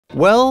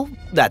Well,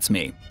 that's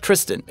me,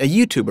 Tristan, a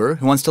YouTuber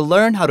who wants to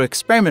learn how to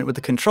experiment with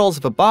the controls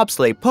of a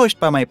bobsleigh pushed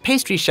by my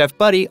pastry chef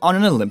buddy on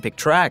an Olympic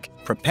track,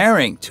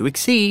 preparing to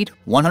exceed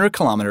 100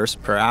 kilometers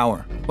per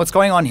hour. What's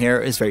going on here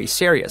is very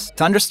serious.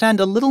 To understand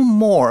a little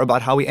more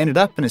about how we ended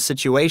up in a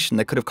situation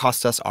that could have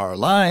cost us our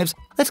lives,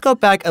 let's go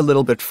back a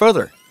little bit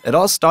further. It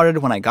all started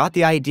when I got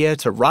the idea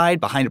to ride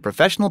behind a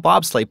professional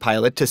bobsleigh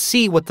pilot to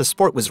see what the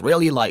sport was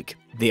really like.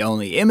 The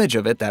only image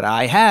of it that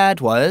I had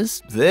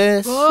was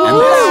this and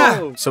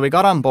this. So we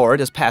got on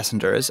board as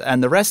passengers,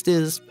 and the rest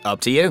is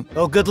up to you.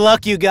 Oh, good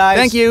luck, you guys.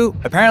 Thank you.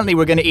 Apparently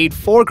we're gonna eat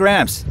 4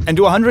 grams and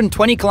do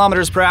 120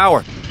 kilometers per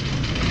hour.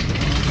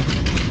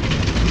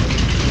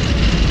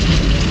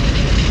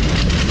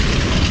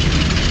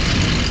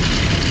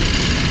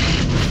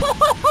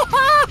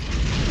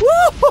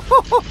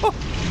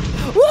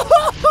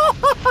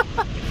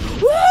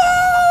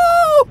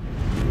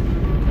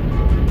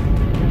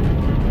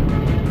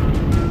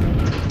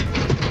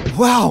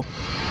 Wow!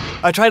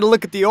 I tried to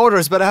look at the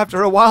orders, but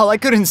after a while I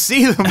couldn't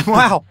see them.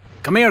 Wow!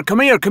 Come here, come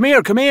here, come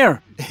here, come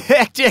here!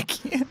 Hectic!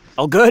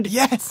 All good?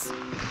 Yes!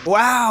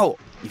 Wow!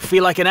 You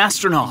feel like an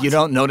astronaut. You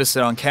don't notice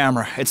it on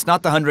camera. It's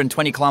not the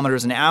 120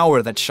 kilometers an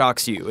hour that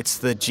shocks you. It's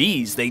the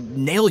G's. They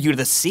nail you to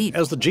the seat.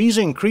 As the G's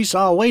increase,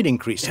 our weight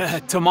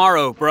increases.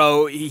 Tomorrow,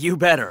 bro, you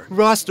better.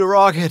 Rasta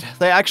rocket.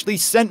 They actually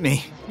sent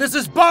me. This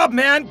is Bob,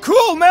 man.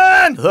 Cool,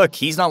 man. Look,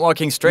 he's not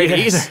walking straight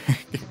Yes. either.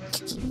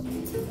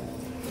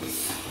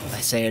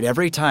 I say it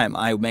every time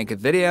I make a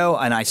video,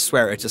 and I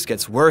swear it just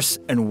gets worse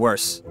and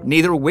worse.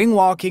 Neither wing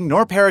walking,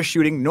 nor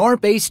parachuting, nor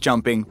base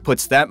jumping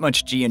puts that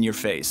much G in your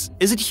face.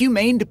 Is it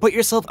humane to put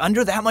yourself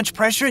under that much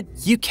pressure?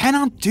 You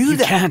cannot do that.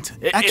 You can't.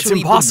 It's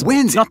Actually, impossible. the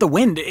wind. It's not the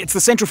wind. It's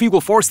the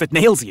centrifugal force that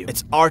nails you.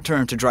 It's our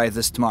turn to drive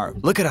this tomorrow.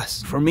 Look at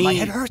us. For me, my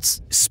head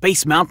hurts.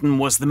 Space Mountain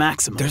was the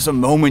maximum. There's a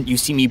moment you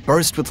see me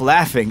burst with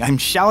laughing. I'm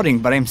shouting,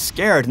 but I'm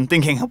scared and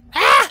thinking,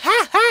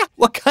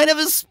 what kind of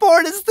a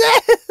sport is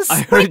this?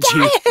 I heard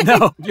you.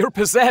 No, you're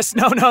possessed.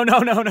 No, no, no,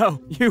 no, no.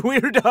 You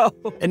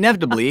weirdo.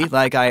 Inevitably,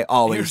 like I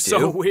always You're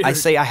do, so weird. I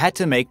say I had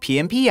to make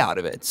PMP out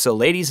of it. So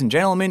ladies and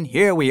gentlemen,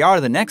 here we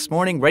are the next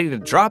morning ready to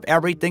drop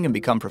everything and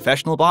become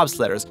professional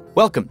bobsledders.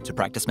 Welcome to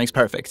Practice Makes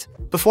Perfect.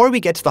 Before we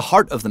get to the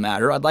heart of the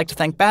matter, I'd like to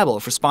thank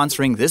Babbel for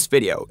sponsoring this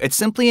video. It's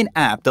simply an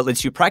app that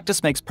lets you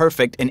practice makes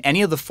perfect in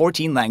any of the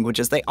 14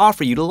 languages they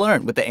offer you to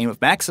learn with the aim of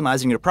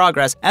maximizing your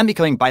progress and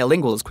becoming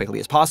bilingual as quickly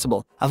as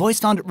possible. I've always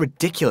found it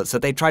ridiculous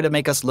that they try to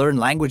make us learn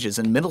languages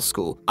in middle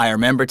school. I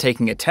remember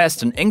taking a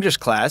test in English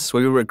class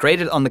where we were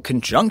graded on the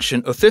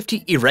conjunction of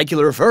 50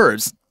 irregular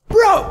verbs.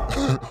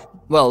 Bro!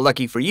 Well,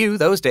 lucky for you,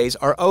 those days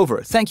are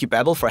over. Thank you,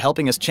 Babbel, for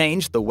helping us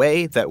change the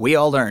way that we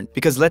all learn.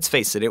 Because let's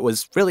face it, it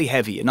was really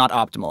heavy and not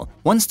optimal.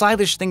 One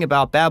stylish thing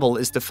about Babbel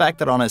is the fact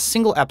that on a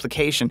single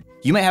application,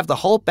 you may have the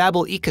whole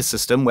Babbel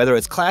ecosystem, whether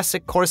it's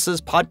classic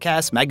courses,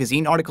 podcasts,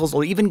 magazine articles,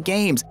 or even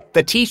games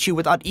that teach you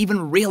without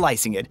even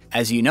realizing it.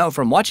 As you know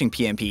from watching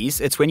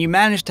PMPs, it's when you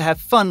manage to have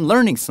fun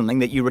learning something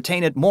that you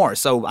retain it more.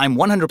 So I'm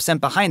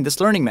 100% behind this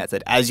learning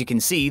method. As you can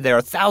see, there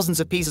are thousands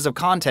of pieces of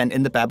content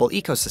in the Babbel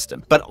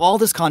ecosystem. But all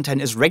this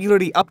content is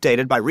regularly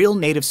updated by real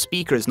native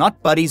speakers,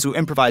 not buddies who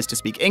improvise to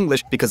speak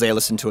English because they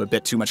listen to a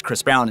bit too much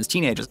Chris Brown as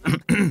teenagers.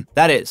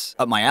 That is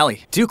up my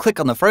alley. Do click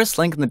on the first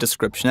link in the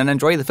description and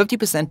enjoy the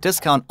 50%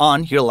 discount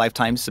on your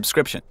lifetime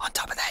subscription. On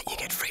top of that, you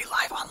get free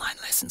live online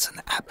lessons in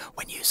the app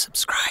when you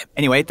subscribe.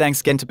 Anyway, thanks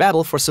again to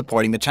Babbel for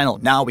supporting the channel.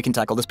 Now we can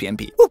tackle this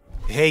PMP. Woo!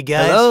 Hey,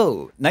 guys.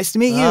 Hello, nice to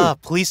meet you.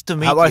 Pleased to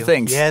meet you. How are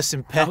things? Yes,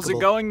 impeccable. How's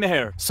it going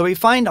there? So we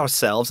find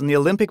ourselves in the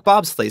Olympic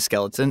bobsleigh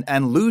skeleton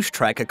and luge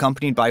track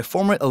accompanied by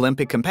former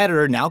Olympic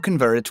competitor now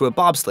converted to a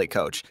bobsleigh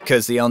coach.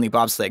 Because the only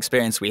bobsleigh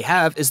experience we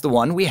have is the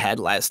one we had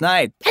last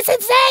night. That's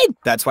insane!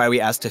 That's why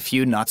we asked a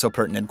few not so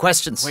pertinent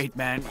questions. Wait,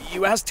 man,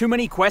 you asked too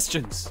many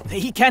questions.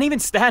 He can't even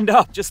stand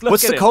up. Just look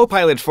What's at the him.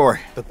 co-pilot for?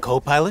 The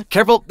co-pilot?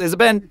 Careful, there's a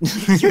bend.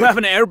 You have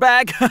an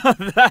airbag?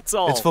 That's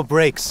all. It's for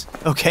brakes.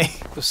 Okay.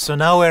 So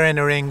now we're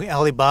entering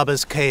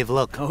Alibaba's cave.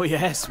 Look. Oh,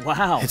 yes,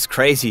 wow. It's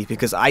crazy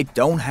because I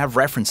don't have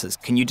references.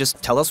 Can you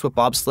just tell us what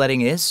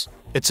bobsledding is?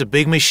 It's a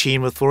big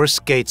machine with 4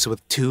 skates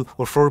with 2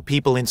 or 4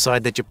 people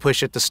inside that you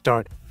push at the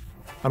start,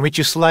 on which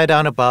you slide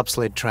down a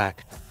bobsled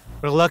track.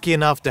 We're lucky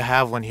enough to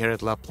have one here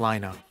at La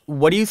Plagne.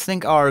 What do you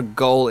think our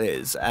goal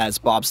is as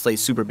bobsleigh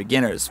super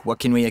beginners? What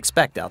can we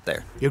expect out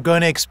there? You're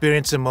going to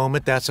experience a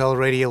moment that's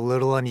already a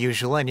little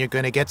unusual, and you're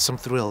going to get some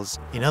thrills.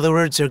 In other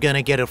words, you're going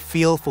to get a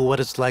feel for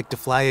what it's like to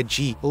fly a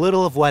G, a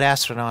little of what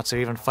astronauts or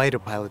even fighter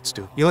pilots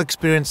do. You'll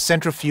experience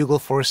centrifugal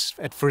force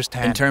at first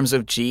hand. In terms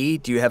of G,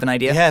 do you have an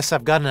idea? Yes,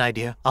 I've got an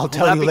idea. I'll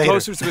tell Will you that be later.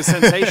 closer to a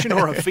sensation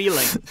or a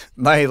feeling?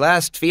 My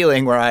last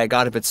feeling where I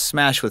got a bit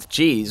smashed with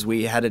G's,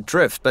 we had a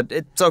drift, but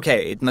it's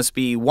okay. It must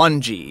be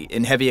 1G.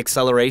 In heavy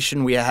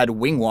acceleration, we had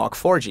wing walk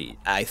 4G,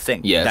 I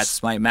think. Yes.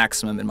 That's my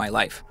maximum in my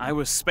life. I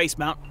was Space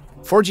Mountain.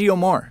 4G or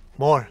more.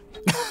 More.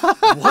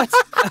 What?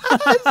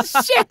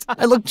 Shit!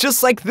 I look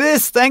just like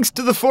this thanks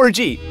to the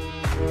 4G.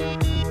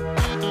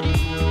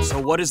 So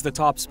What is the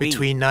top speed?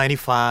 Between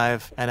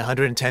 95 and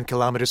 110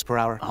 kilometers per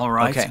hour. All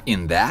right. Okay.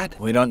 In that?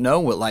 We don't know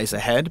what lies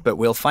ahead, but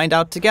we'll find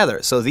out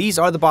together. So these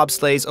are the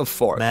bobsleighs of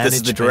 4. This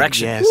is the Management,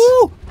 direction. yes.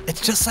 Woo!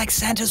 It's just like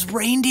Santa's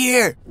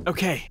reindeer.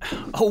 Okay.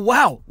 Oh,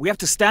 wow. We have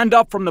to stand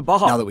up from the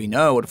bob. Now that we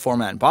know what a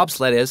 4-man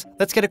bobsled is,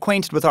 let's get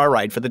acquainted with our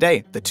ride for the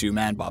day, the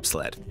 2-man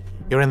bobsled.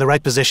 You're in the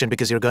right position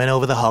because you're going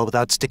over the hull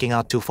without sticking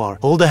out too far.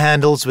 Hold the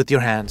handles with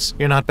your hands.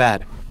 You're not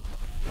bad.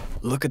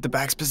 Look at the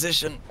back's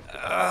position.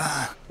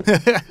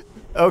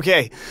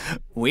 Okay,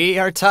 we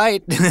are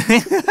tight.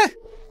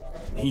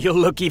 You'll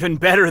look even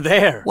better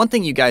there. One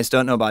thing you guys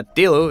don't know about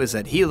Dilo is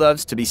that he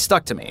loves to be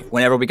stuck to me.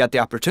 Whenever we got the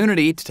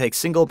opportunity to take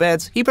single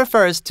beds, he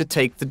prefers to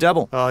take the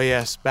double. Oh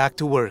yes, back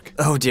to work.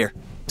 Oh dear.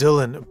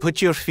 Dylan,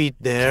 put your feet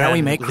there Can we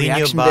and make lean your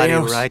reaction body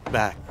videos? right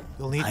back.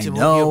 You'll need I to move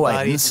know, your I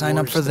body didn't sign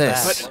up towards for the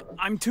this. back. But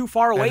I'm too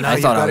far away And now I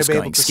from thought you've I got was to be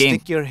going able to skiing.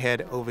 stick your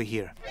head over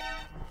here.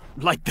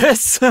 like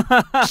this.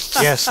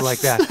 Yes, like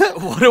that.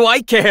 What do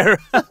I care?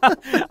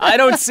 I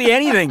don't see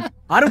anything.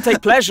 I don't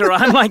take pleasure.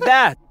 I'm like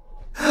that.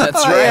 That's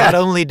right. Not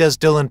only does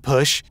Dylan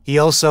push, he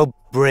also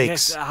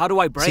brakes. Yes, how do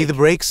I brake? See the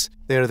brakes?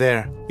 They're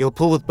there. You'll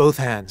pull with both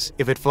hands.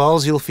 If it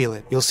falls, you'll feel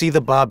it. You'll see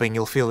the bobbing,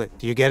 you'll feel it.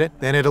 Do you get it?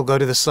 Then it'll go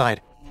to the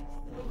side.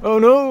 Oh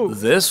no.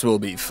 This will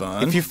be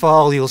fun. If you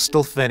fall, you'll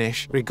still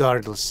finish,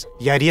 regardless.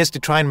 The idea is to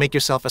try and make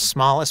yourself as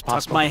small as Tuck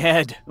possible. my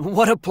head.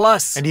 What a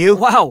plus. And you?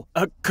 Wow,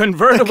 a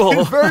convertible.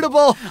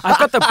 Convertible. I've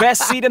got the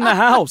best seat in the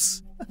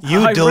house.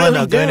 You, I Dylan, really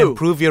are going to do.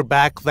 improve your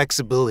back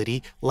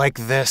flexibility like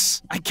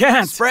this. I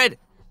can't. Spread.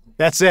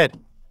 That's it.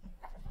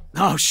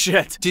 Oh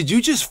shit. Did you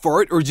just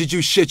fart or did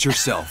you shit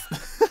yourself?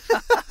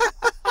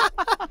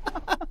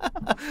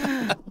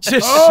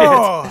 Just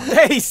Oh. shit.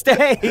 Hey,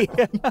 stay.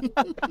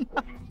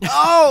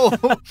 Oh.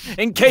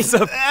 In case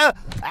of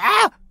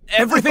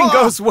everything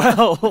goes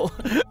well,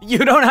 you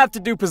don't have to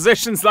do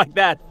positions like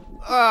that.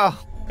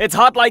 It's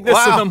hot like this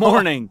in Wow. the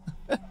morning.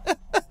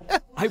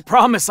 I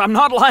promise, I'm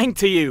not lying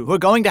to you. We're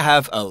going to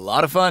have a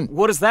lot of fun.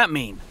 What does that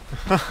mean?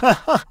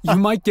 You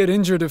might get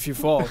injured if you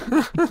fall.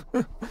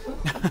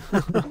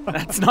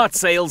 That's not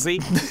salesy.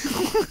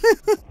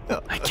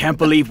 I can't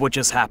believe what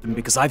just happened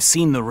because I've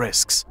seen the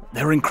risks.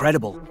 They're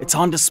incredible. It's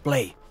on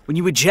display. When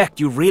you eject,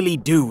 you really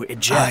do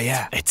eject. Ah,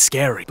 yeah. It's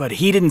scary. But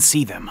he didn't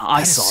see them.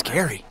 I That is saw them.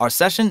 scary. Our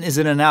session is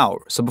in an hour,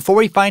 so before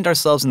we find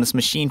ourselves in this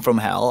machine from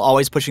hell,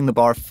 always pushing the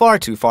bar far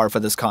too far for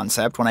this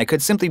concept when I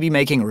could simply be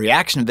making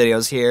reaction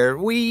videos here,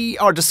 we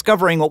are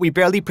discovering what we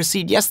barely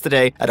perceived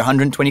yesterday at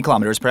 120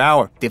 kilometers per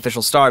hour, the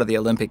official start of the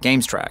Olympic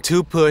Games track.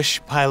 2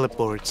 push pilot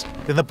boards.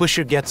 Then the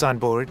pusher gets on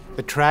board.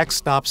 The track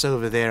stops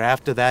over there.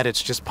 After that,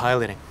 it's just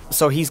piloting.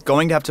 So he's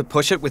going to have to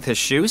push it with his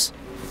shoes?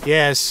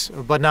 Yes,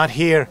 but not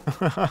here.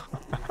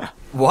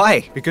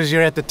 Why? Because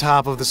you're at the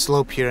top of the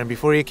slope here, and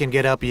before you can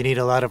get up, you need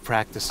a lot of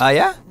practice.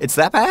 Yeah? It's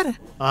that bad?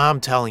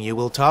 I'm telling you,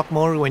 we'll talk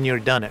more when you're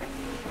done it.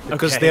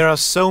 Because Okay. there are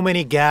so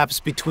many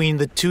gaps between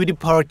the 2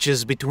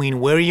 departures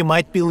between where you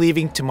might be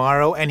leaving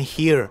tomorrow and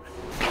here.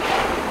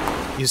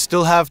 You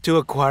still have to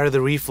acquire the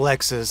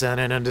reflexes and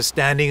an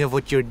understanding of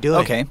what you're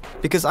doing. Okay,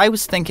 because I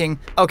was thinking,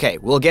 okay,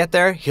 we'll get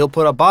there, he'll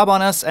put a bob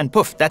on us, and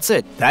poof, that's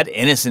it. That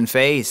innocent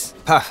face.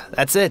 Puh,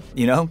 that's it,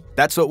 you know?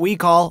 That's what we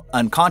call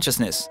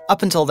unconsciousness.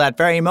 Up until that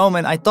very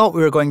moment, I thought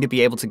we were going to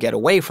be able to get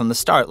away from the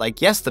start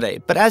like yesterday,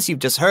 but as you've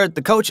just heard,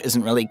 the coach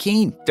isn't really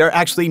keen. There are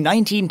actually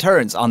 19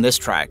 turns on this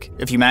track.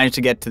 If you manage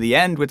to get to the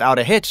end without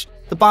a hitch,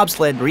 the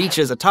bobsled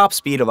reaches a top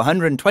speed of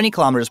 120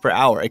 kilometers per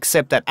hour,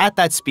 except that at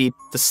that speed,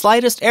 the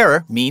slightest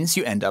error means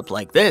you end up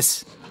like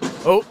this.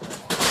 Oh,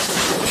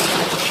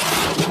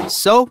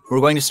 So, we're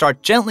going to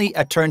start gently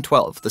at turn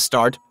 12, the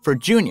start for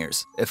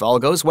juniors. If all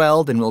goes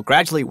well, then we'll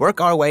gradually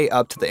work our way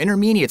up to the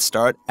intermediate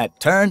start at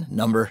turn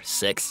number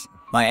 6.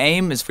 My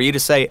aim is for you to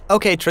say,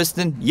 okay,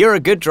 Tristan, you're a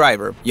good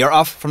driver. You're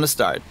off from the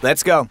start.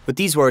 Let's go. With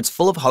these words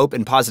full of hope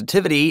and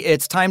positivity,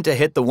 it's time to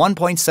hit the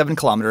 1.7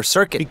 kilometer Be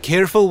circuit.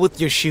 careful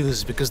with your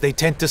shoes because they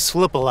tend to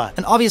slip a lot.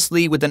 And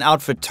obviously, with an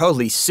outfit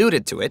totally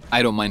suited to it,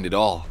 I don't mind at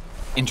all.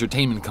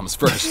 Entertainment comes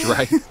first,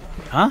 right?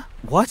 huh?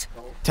 What?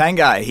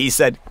 Tangai, he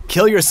said,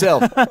 kill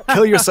yourself.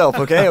 Kill yourself,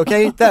 okay?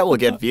 Okay? That will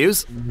get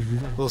views.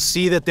 We'll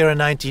see that there are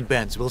 19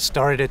 bends. We'll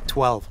start it at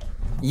 12.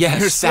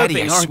 Yes, You're Daddy,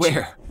 slipping, I aren't you?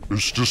 swear.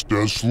 It's just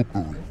as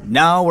slippery.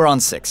 Now we're on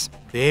 6.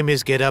 The aim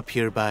is get up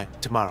here by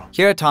tomorrow.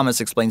 Here,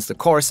 Thomas explains the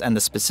course and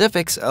the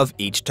specifics of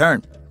each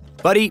turn.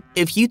 Buddy,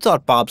 if you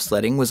thought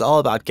bobsledding was all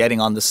about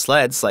getting on the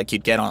sleds like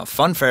you'd get on a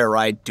funfair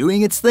ride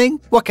doing its thing,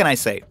 what can I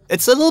say?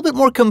 It's a little bit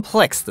more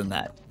complex than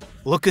that.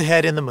 Look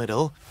ahead in the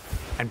middle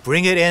and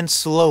bring it in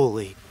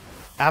slowly.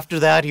 After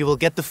that, you will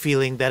get the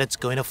feeling that it's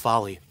going to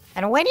follow you.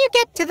 And when you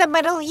get to the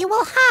middle, you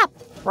will hop,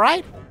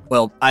 right?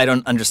 Well, I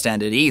don't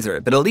understand it either,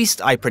 but at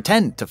least I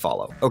pretend to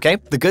follow, okay?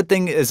 The good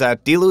thing is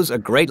that Dilu's a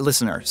great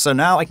listener, so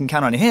now I can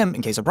count on him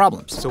in case of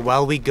problems. So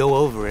while we go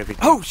over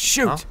everything... Oh,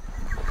 shoot.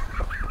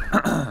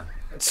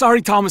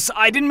 Sorry, Thomas.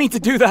 I didn't mean to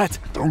do that.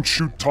 Don't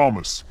shoot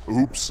Thomas.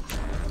 Oops.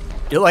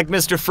 You're like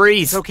Mr.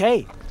 Freeze. It's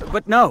okay.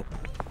 But no.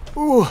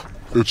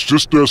 It's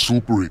just as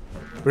slippery.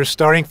 We're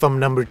starting from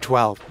number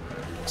 12.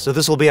 So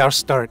this will be our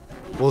start.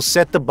 We'll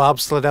set the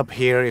bobsled up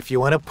here. If you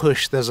want to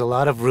push, there's a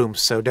lot of room,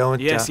 so don't...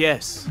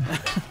 Yes.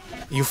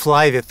 You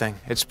fly the thing.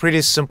 It's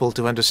pretty simple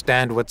to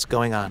understand what's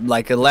going on.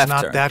 Like a left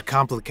It's turn. not that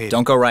complicated.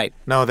 Don't go right.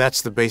 No,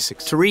 that's the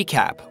basics. To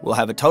recap, we'll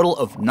have a total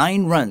of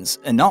 9 runs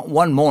and not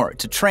one more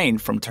to train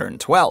from turn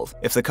 12.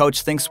 If the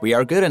coach thinks we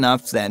are good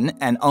enough, then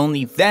and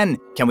only then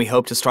can we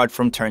hope to start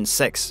from turn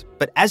 6.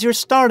 But as you're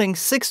starting,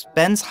 6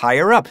 bends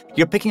higher up.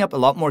 You're picking up a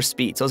lot more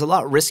speed, so it's a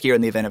lot riskier in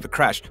the event of a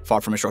crash.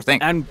 Far from a sure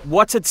thing. And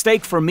what's at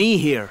stake for me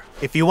here?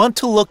 If you want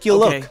to look,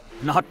 you'll Okay, look.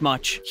 not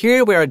much.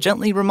 Here we are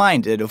gently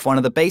reminded of one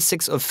of the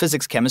basics of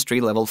physics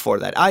chemistry level 4,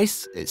 that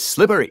ice is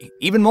slippery.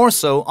 Even more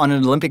so on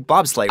an Olympic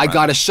bobsleigh I run.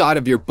 got a shot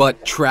of your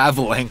butt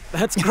traveling.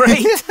 That's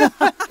great.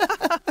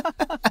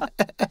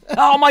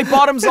 Oh, my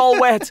bottom's all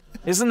wet.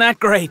 Isn't that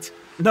great?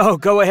 No,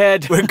 go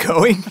ahead. We're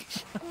going?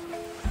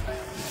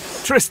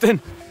 Tristan,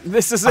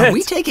 this is Are it.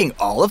 we taking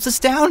all of this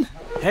down?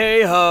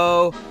 Hey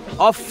ho,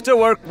 off to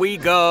work we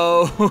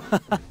go.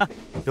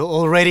 You're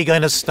already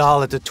going to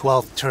stall at the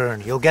 12th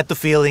turn. You'll get the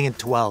feeling in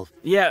 12.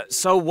 Yeah,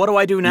 so what do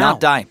I do now? Not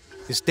die.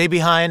 You stay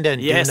behind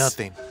and Yes. do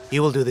nothing. He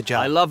will do the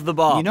job. I love the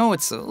bob. You know,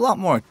 it's a lot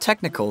more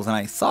technical than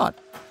I thought.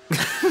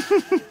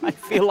 I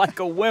feel like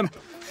a wimp.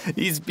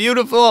 He's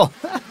beautiful.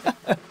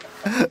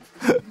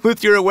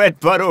 With your wet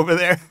butt over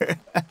there.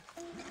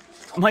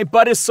 My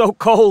butt is so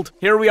cold.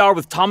 Here we are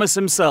with Thomas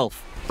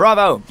himself.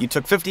 Bravo, you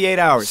took 58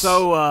 hours.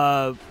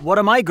 So, what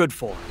am I good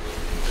for?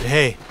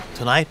 Hey,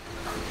 tonight?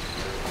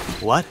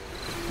 What?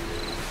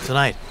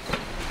 Tonight.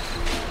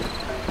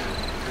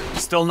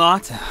 Still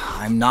not?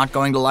 I'm not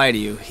going to lie to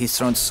you. He's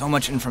thrown so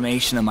much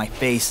information in my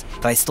face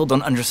that I still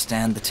don't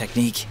understand the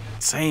technique.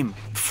 Same.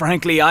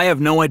 Frankly, I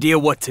have no idea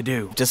what to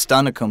do. Just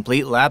done a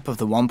complete lap of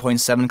the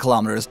 1.7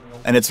 kilometers,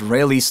 and it's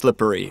really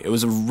slippery. It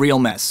was a real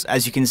mess.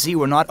 As you can see,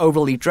 we're not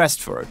overly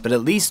dressed for it, but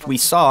at least we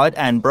saw it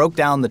and broke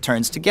down the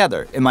turns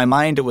together. In my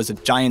mind, it was a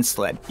giant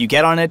sled. You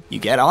get on it,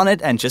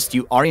 and just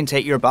you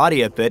orientate your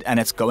body a bit, and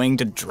it's going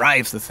to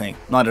drive the thing.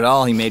 Not at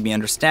all. He made me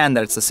understand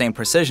that it's the same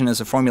precision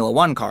as a Formula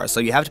 1 car, so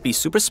you have to be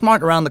super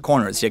smart around the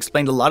corners. He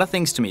explained a lot of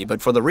things to me,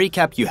 but for the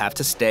recap, you have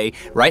to stay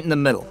right in the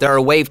middle. There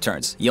are wave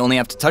turns. You only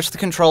have to touch the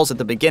controls at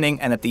the beginning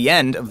and at the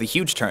end of the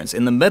huge turns.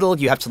 In the middle,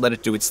 you have to let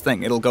it do its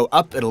thing. It'll go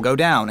up, it'll go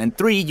down. And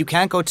 3, you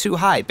can't go too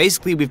high.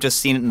 Basically, we've just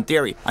seen it in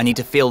theory. I need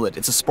to feel it.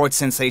 It's a sports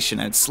sensation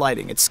and it's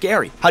sliding. It's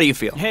scary. How do you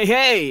feel?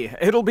 Hey,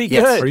 it'll be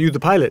Yes. good. Are you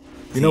the pilot?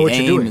 You know the what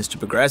you're aim doing. is to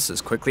progress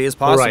as quickly as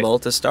possible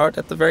to start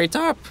at the very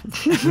top.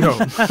 No.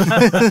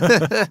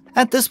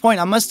 At this point,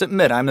 I must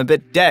admit I'm a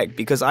bit deg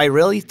because I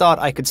really thought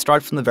I could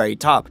start from the very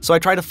top. So I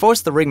try to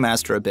force the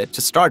ringmaster a bit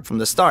to start from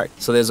the start.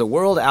 So there's a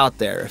world out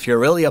there. If you're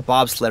really a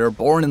bobsledder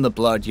born in the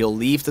blood, you'll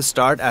leave the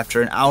start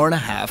after an hour and a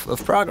half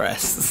of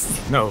progress.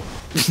 No.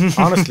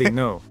 Honestly,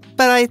 no.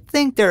 But I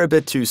think they're a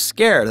bit too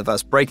scared of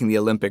us breaking the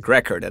Olympic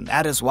record, and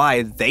that is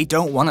why they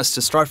don't want us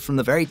to start from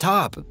the very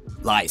top.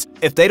 Lies.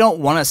 If they don't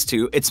want us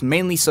to, it's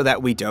mainly so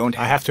that we don't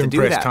I have to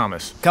do impress that.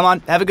 Thomas. Come on,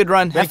 have a good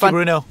run. Have Thank you, fun.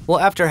 Bruno. Well,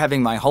 after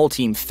having my whole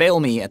team fail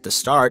me at the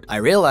start, I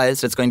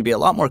realized it's going to be a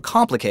lot more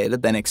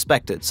complicated than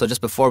expected. So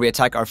just before we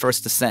attack our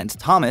first descent,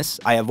 Thomas,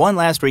 I have one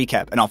last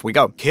recap, and off we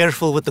go.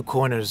 Careful with the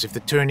corners if the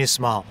turn is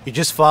small. You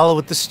just follow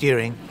with the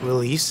steering,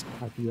 release.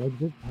 At the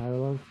exit,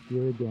 parallel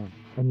steer again.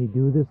 And you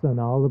do this on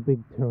all the big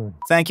turns.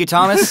 Thank you,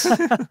 Thomas.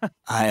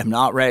 I am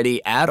not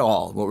ready at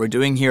all. What we're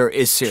doing here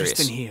is serious.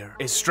 Tristan here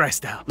is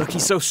stressed out. Look,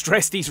 he's so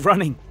stressed he's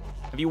running.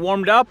 Have you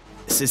warmed up?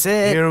 This is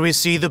it. Here we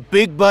see the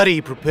big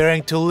buddy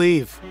preparing to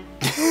leave.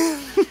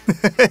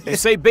 You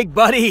say big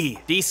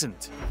buddy.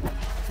 Decent.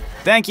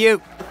 Thank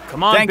you.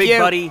 Come on, Thank big you.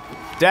 buddy.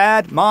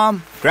 Dad,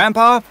 Mom,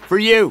 Grandpa, for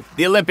you,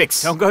 the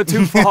Olympics. Don't go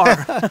too far.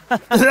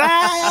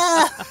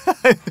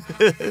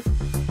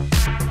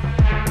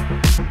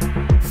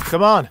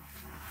 Come on.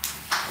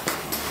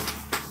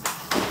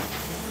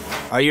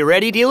 Are you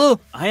ready, Dilu?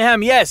 I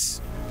am,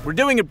 yes. We're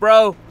doing it,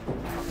 bro.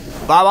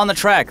 Bob on the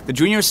track. The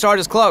junior start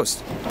is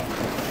closed.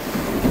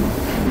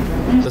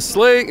 The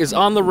sleigh is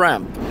on the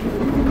ramp.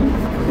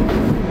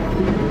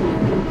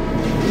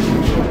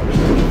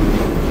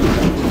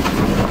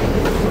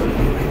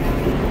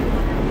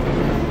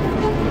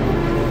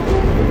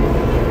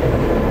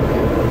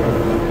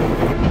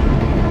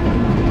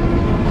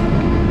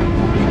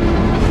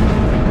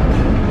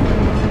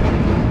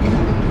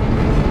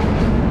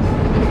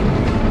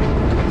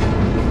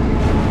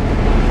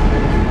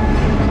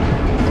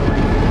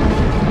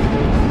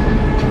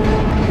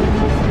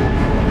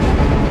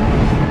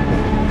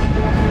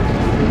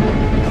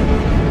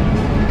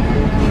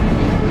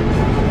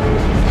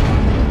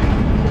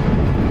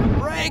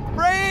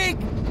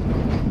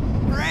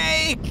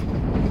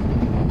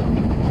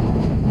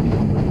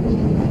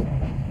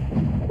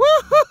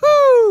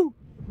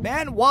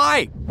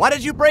 Why? Why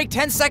did you break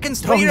 10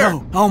 seconds later? Oh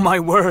no, oh my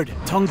word.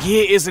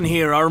 Tanguy isn't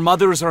here, our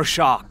mothers are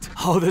shocked.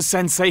 Oh, the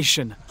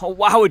sensation. Oh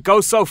wow, it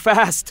goes so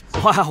fast.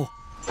 Wow.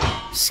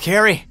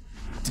 Scary.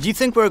 Did you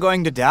think we were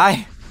going to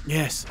die?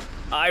 Yes,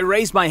 I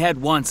raised my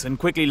head once and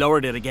quickly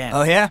lowered it again.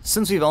 Oh yeah?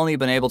 Since we've only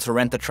been able to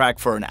rent the track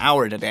for an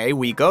hour today,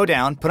 we go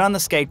down, put on the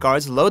skate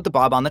guards, load the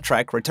bob on the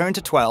track, return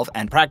to 12,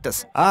 and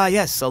practice. Ah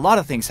yes, a lot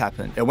of things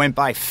happened. It went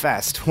by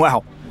fast.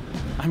 Wow.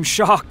 I'm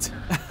shocked.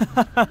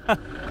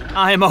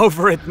 I'm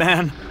over it,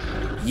 man.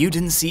 You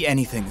didn't see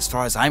anything as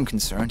far as I'm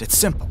concerned. It's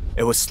simple.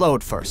 It was slow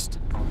at first.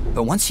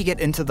 But once you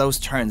get into those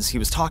turns he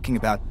was talking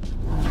about,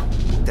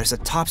 there's a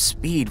top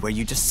speed where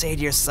you just say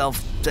to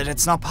yourself that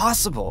it's not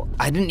possible.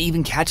 I didn't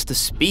even catch the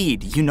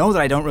speed. You know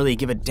that I don't really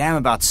give a damn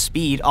about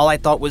speed. All I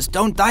thought was,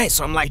 don't die,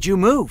 so I'm like, Did you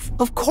move?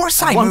 Of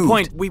course I moved. At one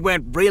point, we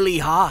went really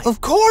high.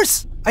 Of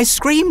course! I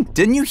screamed.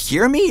 Didn't you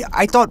hear me?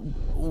 I thought,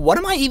 what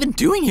am I even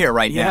doing here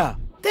right now?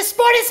 This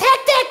sport is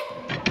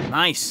hectic!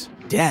 Nice.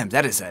 Damn,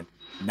 that is a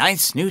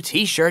nice new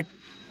t-shirt.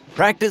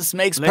 Practice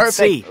makes Let's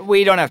perfect. see.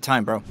 We don't have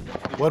time, bro.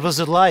 What was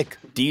it like?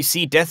 Do you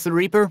see Death the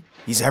Reaper?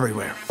 He's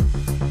everywhere.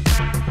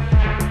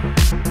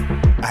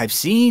 I've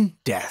seen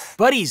death.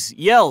 Buddies,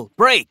 yell,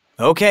 break.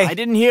 Okay. I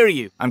didn't hear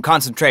you. I'm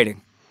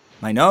concentrating.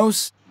 My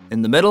nose,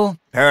 in the middle,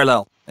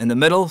 parallel. In the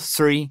middle,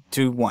 3,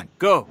 2, 1.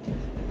 Go.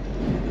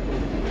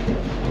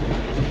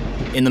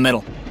 In the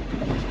middle.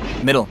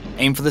 Middle.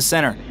 Aim for the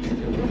center.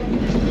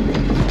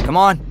 Come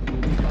on.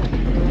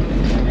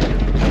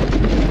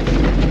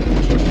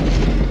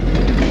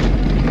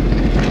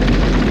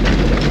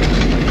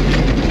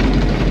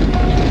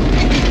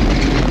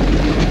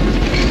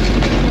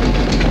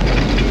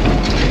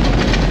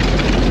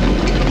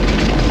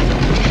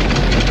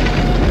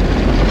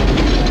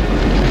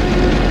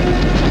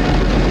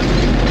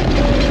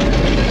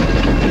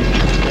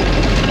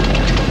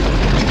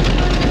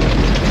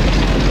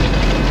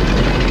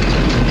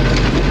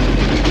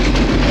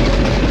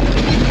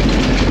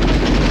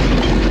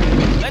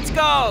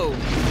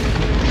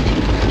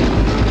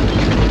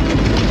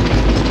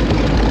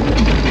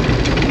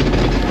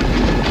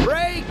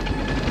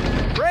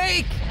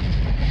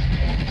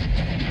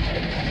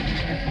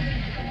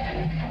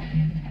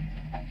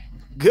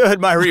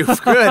 Good, my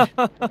roof, good.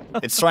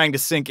 It's trying to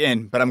sink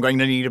in, but I'm going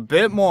to need a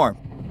bit more.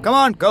 Come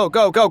on, go,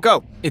 go, go,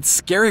 go. It's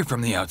scary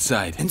from the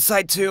outside.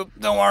 Inside too,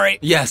 don't worry.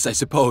 Yes, I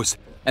suppose.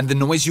 And the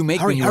noise you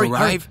make when you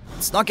arrive? Hurry.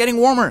 It's not getting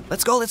warmer.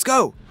 Let's go, let's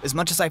go. As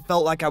much as I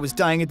felt like I was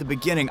dying at the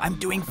beginning, I'm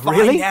doing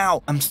fine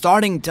now. I'm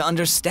starting to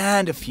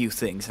understand a few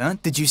things, huh?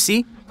 Did you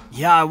see?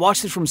 Yeah, I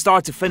watched it from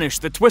start to finish.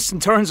 The twists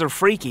and turns are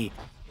freaky.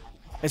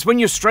 It's when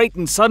you're straight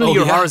and suddenly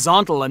you're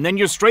horizontal and then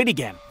you're straight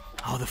again.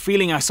 Oh, the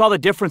feeling, I saw the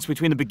difference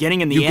between the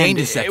beginning and the end. You gained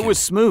a second. It was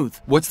smooth.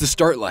 What's the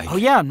start like? Oh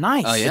yeah,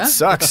 nice. Oh yeah? It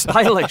sucks.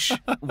 Stylish.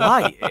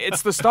 Why?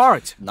 It's the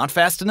start. Not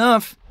fast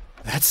enough.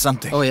 That's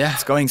something. Oh yeah?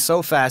 It's going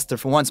so fast that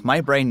for once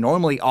my brain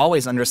normally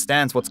always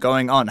understands what's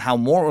going on, how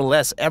more or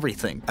less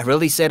everything. I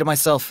really say to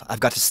myself, I've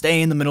got to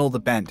stay in the middle of the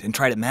bend and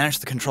try to manage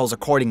the controls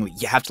accordingly.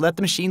 You have to let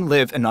the machine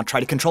live and not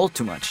try to control it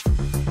too much.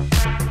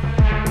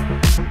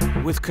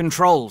 With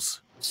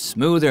controls.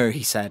 Smoother,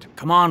 he said.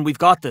 Come on, we've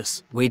got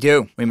this. We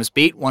do. We must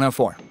beat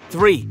 104.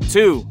 3,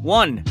 2,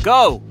 1,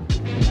 go!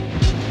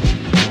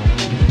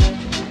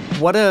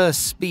 What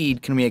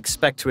speed can we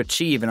expect to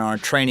achieve in our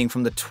training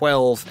from the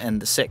 12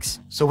 and the 6?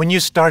 So when you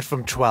start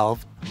from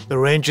 12, the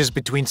range is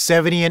between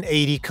 70 and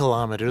 80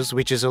 kilometers,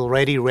 which is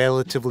already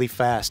relatively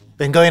fast.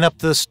 Then going up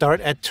to the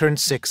start at turn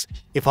 6,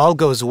 if all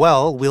goes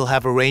well, we'll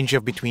have a range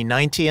of between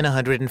 90 and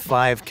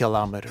 105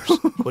 kilometers.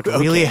 What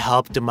really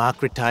helped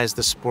democratize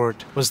the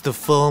sport was the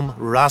film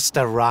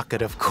Rasta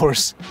rocket, of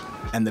course.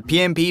 And the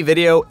PMP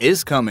video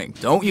is coming,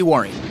 don't you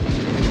worry.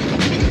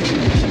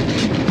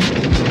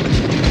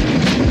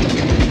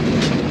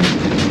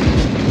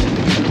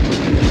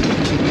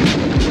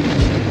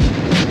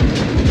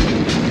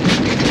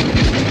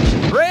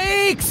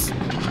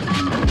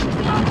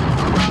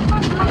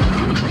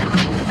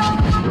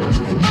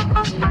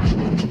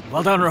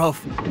 Well done,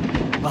 Rolf.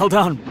 Well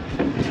done.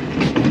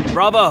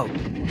 Bravo.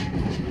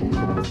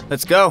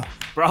 Let's go.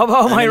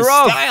 Bravo, my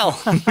Rolf.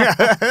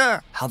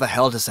 Style. How the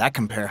hell does that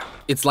compare?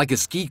 It's like a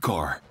ski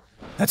car.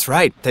 That's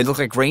right. They look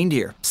like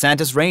reindeer.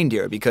 Santa's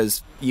reindeer,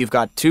 because you've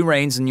got 2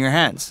 reins in your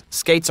hands.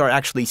 Skates are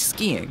actually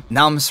skiing.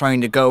 Now I'm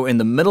starting to go in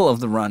the middle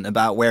of the run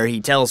about where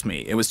he tells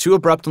me. It was too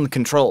abrupt on the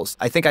controls.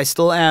 I think I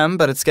still am,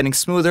 but it's getting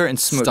smoother and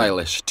smoother.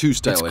 Stylish. Too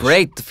stylish. It's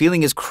great. The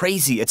feeling is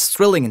crazy. It's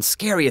thrilling and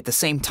scary at the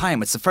same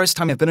time. It's the first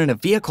time I've been in a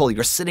vehicle.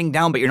 You're sitting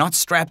down, but you're not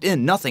strapped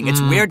in. Nothing.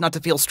 It's weird not to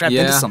feel strapped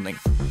into something.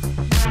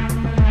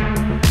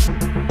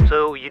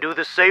 So you do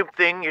the same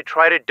thing, you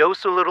try to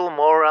dose a little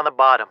more on the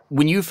bottom.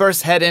 When you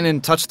first head in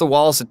and touch the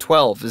walls at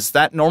 12, is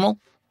that normal?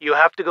 You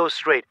have to go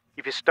straight.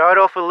 If you start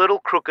off a little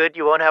crooked,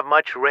 you won't have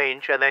much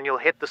range, and then you'll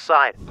hit the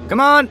side. Come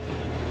on!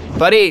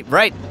 Buddy,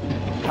 right.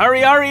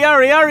 Hurry, hurry,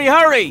 hurry, hurry,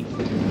 hurry!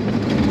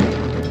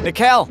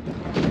 Nickel!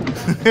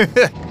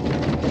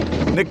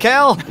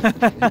 Nickel!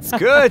 It's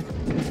good!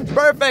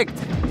 Perfect!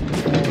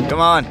 Come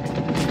on.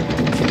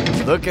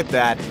 Look at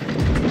that.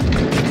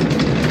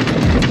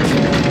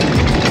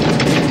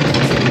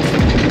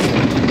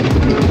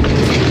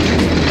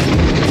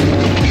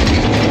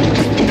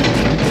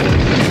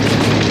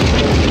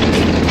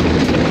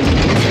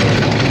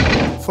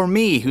 For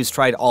me, me, who's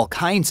tried all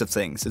kinds of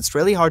things, it's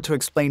really hard to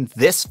explain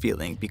this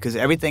feeling because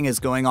everything is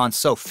going on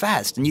so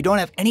fast and you don't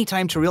have any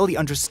time to really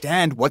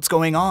understand what's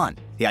going on.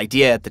 The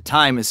idea at the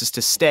time is just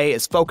to stay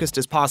as focused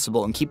as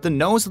possible and keep the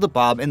nose of the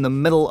bob in the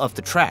middle of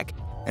the track.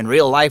 In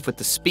real life, with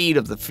the speed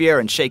of the fear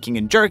and shaking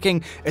and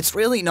jerking, it's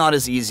really not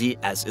as easy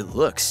as it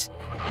looks.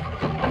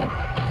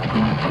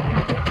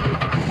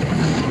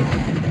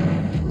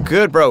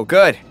 Good, bro,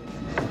 good.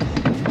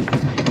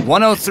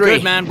 103.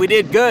 Good, man, we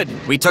did good.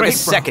 We took Great, a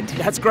second. Bro.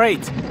 That's great.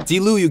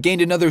 Dilu, you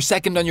gained another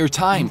second on your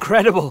time.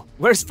 Incredible.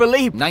 Where's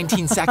Philippe?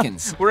 19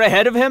 seconds. We're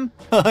ahead of him?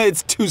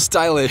 It's too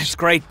stylish. It's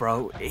great,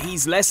 bro.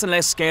 He's less and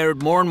less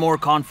scared, more and more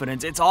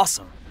confident. It's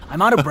awesome.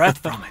 I'm out of breath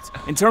from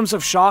it. In terms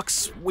of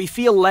shocks, we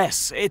feel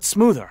less. It's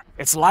smoother.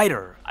 It's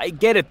lighter. I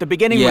get it. The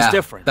beginning was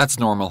different. That's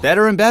normal.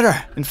 Better and better.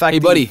 In fact, hey,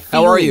 buddy,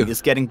 how are you?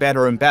 Is getting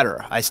better and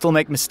better. I still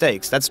make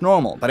mistakes. That's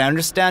normal, but I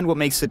understand what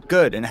makes it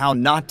good and how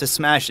not to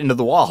smash into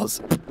the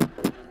walls.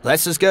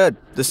 Less is good.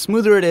 The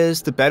smoother it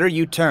is, the better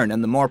you turn,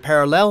 and the more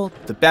parallel,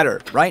 the better.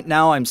 Right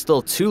now, I'm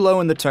still too low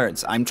in the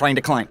turns. I'm trying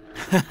to climb.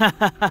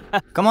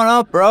 Come on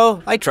up,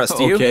 bro. I trust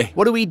you. Okay.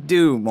 What do we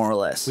do, more or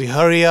less? We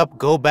hurry up,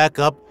 go back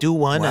up, do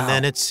one, Wow. and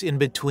then it's in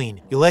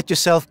between. You let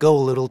yourself go a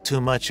little too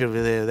much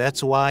over there.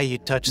 That's why you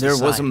touch the There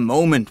side. was a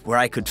moment where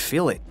I could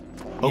feel it.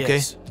 Okay,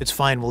 Yes. it's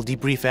fine. We'll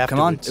debrief afterwards. Come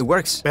on, it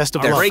works. Best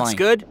of They're luck. Break's fine.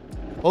 good?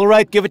 All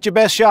right, give it your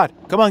best shot.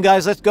 Come on,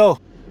 guys, let's go.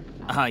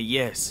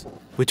 Yes.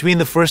 Between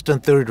the first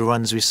and third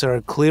runs, we saw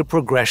a clear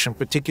progression,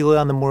 particularly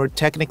on the more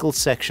technical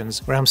sections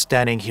where I'm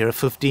standing here,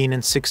 15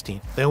 and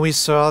 16. Then we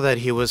saw that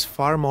he was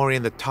far more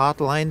in the taut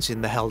lines,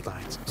 in the held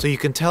lines. So you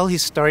can tell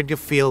he's starting to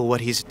feel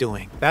what he's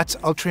doing. That's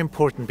ultra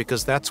important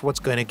because that's what's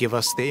going to give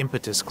us the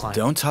impetus climb.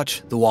 Don't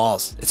touch the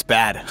walls. It's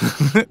bad.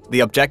 The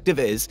objective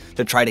is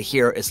to try to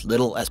hear as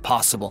little as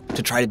possible,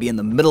 to try to be in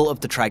the middle of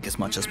the track as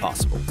much as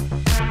possible.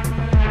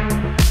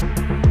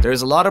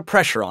 There's a lot of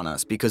pressure on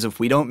us because if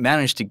we don't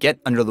manage to get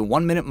under the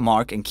 1 minute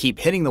mark and keep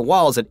hitting the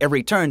walls at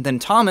every turn, then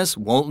Thomas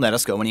won't let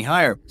us go any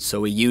higher. So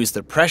we use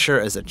the pressure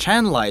as a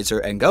channelizer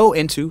and go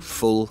into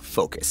full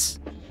focus.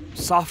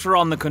 Softer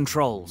on the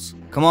controls.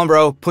 Come on,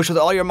 bro. Push with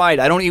all your might.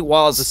 I don't eat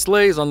walls. The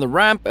sleigh's on the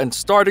ramp and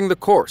starting the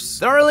course.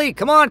 Thoroughly.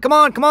 Come on, come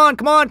on, come on,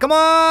 come on, come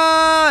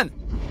on!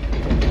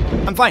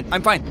 I'm fine,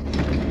 I'm fine.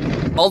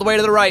 All the way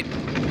to the right.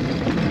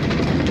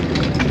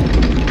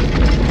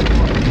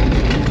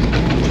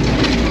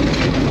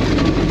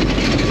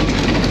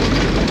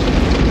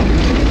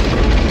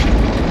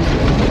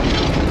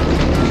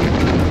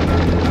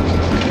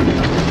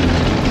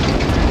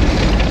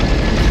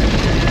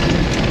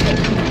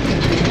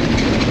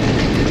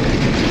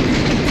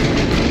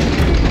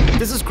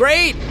 This is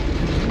great!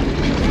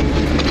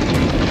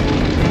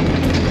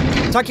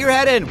 Tuck your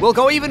head in. We'll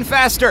go even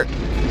faster.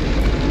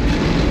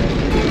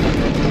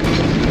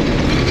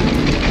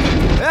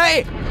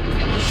 Hey!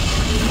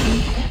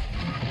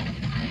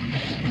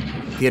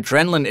 The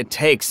adrenaline it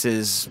takes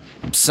is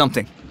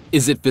something.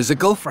 Is it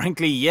physical?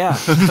 Frankly, yeah.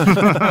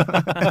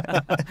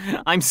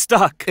 I'm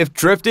stuck. If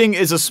drifting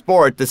is a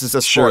sport, this is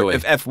a sport. Surely.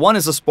 If F1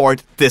 is a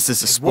sport, this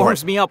is a It sport.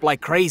 warms me up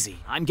like crazy.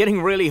 I'm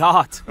getting really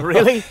hot.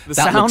 Really? The That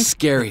sound? looks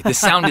scary. The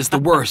sound is the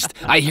worst.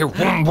 I hear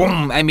boom,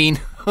 boom. I mean,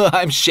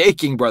 I'm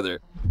shaking,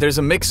 brother. There's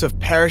a mix of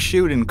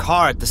parachute and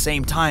car at the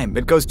same time.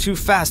 It goes too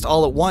fast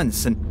all at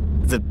once, and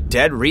the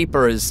Dead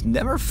Reaper is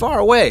never far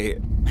away.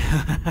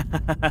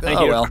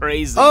 You're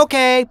crazy.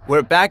 Okay,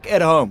 we're back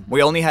at home.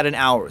 We only had an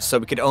hour, so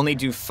we could only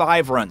do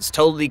 5 runs.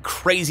 Totally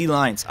crazy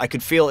lines. I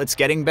could feel it's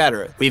getting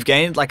better. We've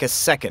gained like a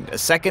second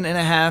and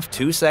a half,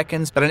 2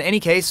 seconds. But in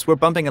any case, we're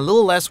bumping a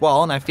little less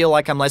wall, and I feel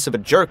like I'm less of a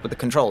jerk with the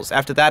controls.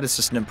 After that, it's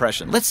just an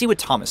impression. Let's see what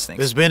Thomas thinks.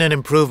 There's been an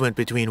improvement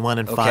between 1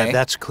 and 5, Okay.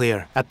 that's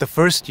clear. At the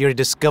first, you're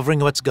discovering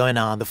what's going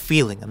on, the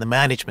feeling and the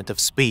management of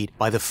speed.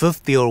 By the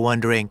 5th, you're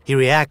wondering, he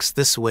reacts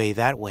this way,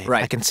 that way.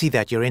 Right. I can see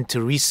that you're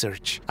into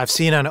research. I've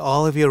seen on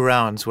all of your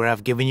rounds where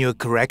I've given you a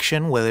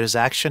correction where there's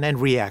action and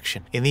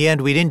reaction. In the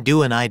end, we didn't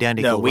do an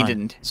identical No, we run.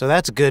 didn't. So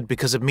that's good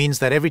because it means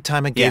that every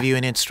time I gave Yeah. you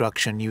an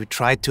instruction, you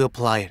tried to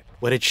apply it.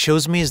 What it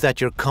shows me is that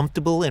you're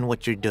comfortable in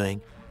what you're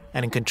doing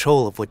and in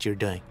control of what you're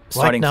doing.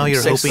 Starting right now, from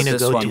you're 6 hoping to with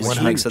this go one, to which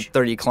 100. makes it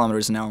 30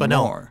 kilometers an hour But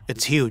more. no,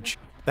 it's huge.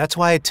 That's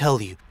why I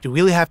tell you, you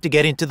really have to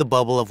get into the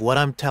bubble of what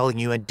I'm telling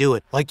you and do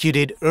it. Like you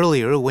did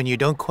earlier when you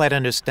don't quite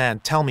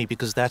understand, tell me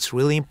because that's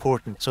really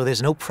important, so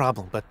there's no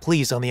problem. But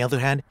please, on the other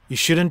hand, you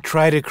shouldn't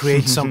try to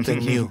create something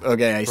new.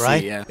 Okay, I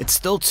right? see, yeah. It's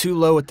still too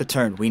low at the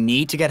turn. We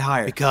need to get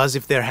higher. Because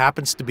if there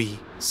happens to be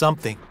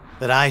something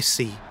that I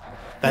see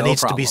that No needs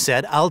to problem. be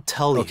said, I'll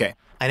tell you. Okay.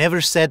 I never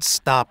said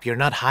stop, you're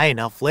not high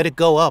enough, let it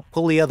go up,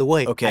 pull the other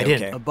way. Okay, I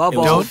didn't. okay. Above It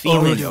was all, a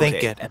feeling, overthink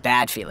okay. it. A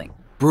bad feeling.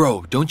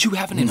 Bro, don't you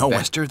have an No one.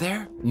 investor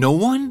there? No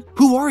one?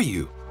 Who are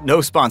you?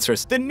 No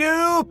sponsors. The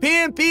new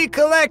PMP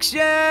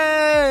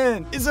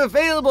collection is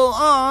available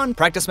on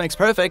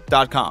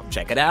practicemakesperfect.com.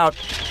 Check it out.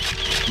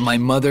 My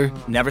mother?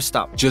 Never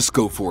stop. Just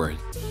go for it.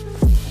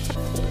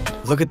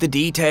 Look at the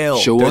detail.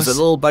 There's a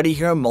little buddy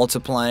here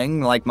multiplying,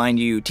 like, mind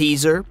you,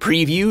 teaser,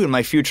 preview, and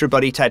my future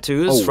buddy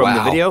tattoos from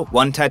the video.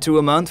 1 tattoo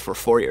a month for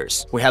 4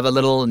 years. We have a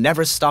little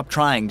never stop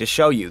trying to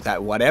show you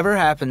that whatever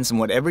happens and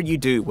whatever you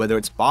do, whether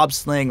it's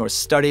bobsleighing or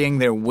studying,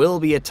 there will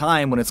be a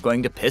time when it's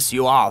going to piss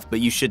you off, but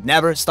you should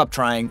never stop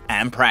trying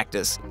and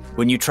practice.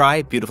 When you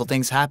try, beautiful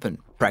things happen.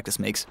 Practice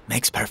makes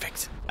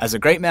perfect. As a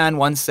great man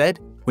once said,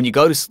 when you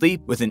go to sleep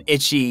with an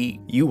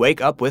itchy, you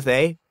wake up with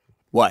a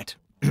what?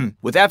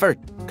 With effort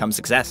comes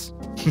success.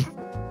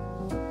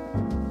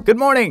 Good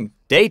morning.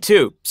 Day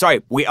 2. Sorry,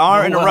 we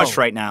are in a rush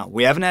right now.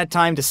 We haven't had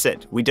time to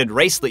sit. We did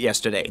Racelet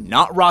yesterday,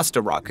 not Rasta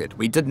rocket.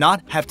 We did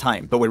not have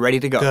time, but we're ready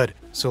to go. Good.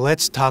 So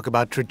let's talk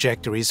about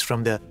trajectories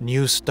from the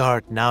new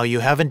start. Now, you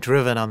haven't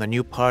driven on the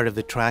new part of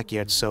the track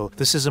yet, so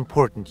this is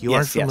important. You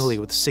aren't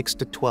familiar with 6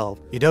 to 12.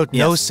 You don't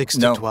know 6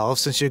 to 12,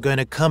 since you're going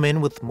to come in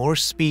with more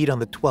speed on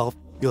the 12th.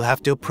 You'll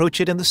have to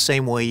approach it in the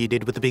same way you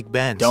did with the big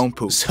bends. Don't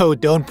poop. So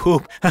don't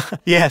poop.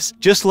 Yes,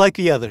 just like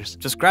the others.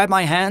 Just grab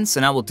my hands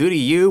and I will do to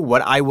you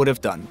what I would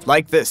have done.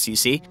 Like this, you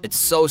see? It's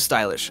so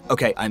stylish.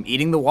 Okay, I'm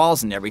eating the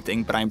walls and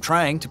everything, but I'm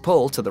trying to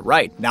pull to the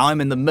right. Now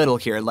I'm in the middle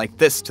here, like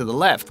this to the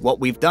left.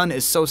 What we've done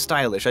is so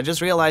stylish. I just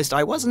realized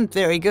I wasn't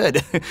very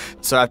good.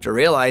 So after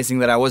realizing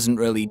that I wasn't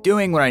really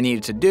doing what I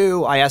needed to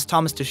do, I asked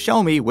Thomas to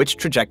show me which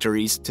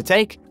trajectories to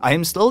take. I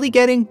am slowly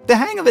getting the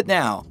hang of it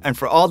now. And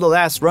for all the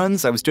last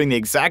runs, I was doing the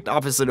exact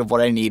opposite of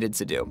what I needed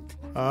to do.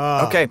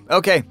 Okay.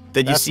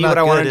 Did you see what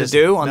I wanted to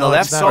do on the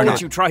left? Saw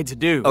what you tried to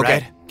do. Okay.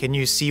 Right? Can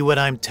you see what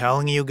I'm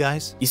telling you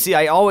guys? You see,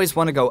 I always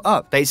want to go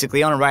up.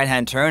 Basically, on a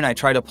right-hand turn, I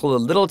try to pull a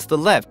little to the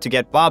left to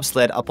get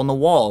bobsled up on the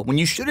wall, when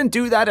you shouldn't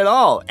do that at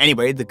all.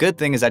 Anyway, the good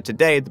thing is that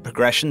today, the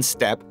progression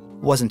step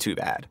wasn't too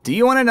bad. Do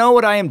you want to know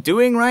what I am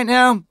doing right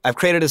now? I've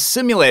created a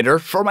simulator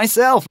for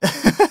myself.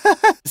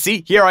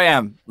 See, here I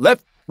am.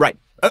 Left, right.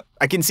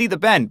 I can see the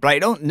bend, but I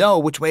don't know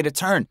which way to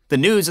turn. The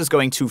news is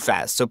going too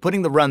fast, so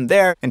putting the run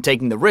there and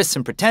taking the risks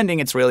and pretending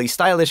it's really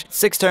stylish,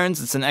 6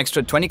 turns, it's an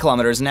extra 20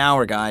 kilometers an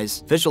hour,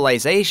 guys.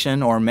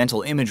 Visualization, or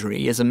mental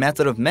imagery, is a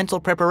method of mental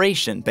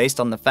preparation based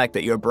on the fact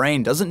that your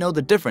brain doesn't know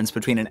the difference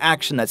between an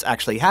action that's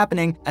actually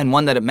happening and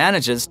one that it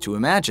manages to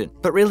imagine.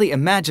 But really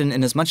imagine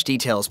in as much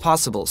detail as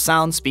possible: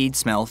 sound, speed,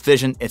 smell,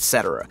 vision,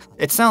 etc.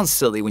 It sounds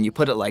silly when you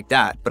put it like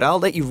that, but I'll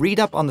let you read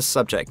up on the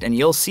subject and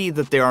you'll see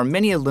that there are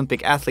many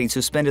Olympic athletes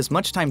who spend as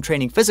much time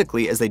training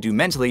physically as they do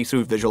mentally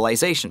through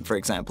visualization, for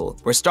example.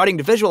 We're starting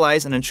to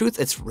visualize, and in truth,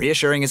 it's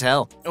reassuring as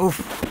hell.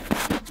 Oof.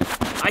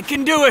 I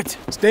can do it!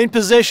 Stay in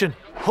position.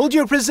 Hold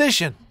your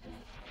position.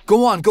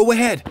 Go on, go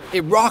ahead.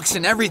 It rocks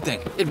and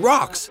everything. It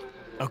rocks.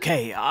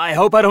 Okay, I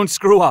hope I don't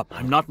screw up.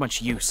 I'm not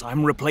much use.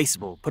 I'm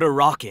replaceable. Put a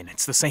rock in.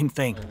 It's the same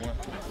thing.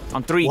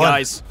 On 3,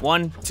 guys.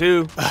 1,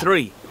 2,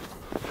 3.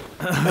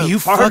 Are you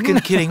fucking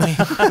kidding me?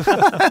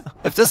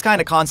 If this kind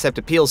of concept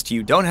appeals to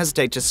you, don't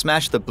hesitate to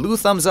smash the blue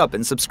thumbs up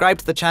and subscribe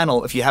to the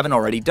channel if you haven't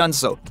already done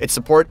so. Its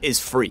support is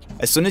free.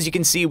 As soon as you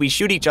can see, we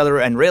shoot each other,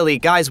 and really,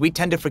 guys, we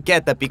tend to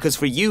forget that because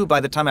for you,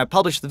 by the time I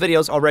publish the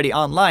video's already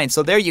online,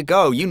 so there you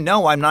go, you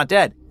know I'm not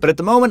dead. But at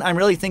the moment, I'm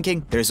really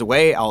thinking, there's a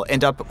way I'll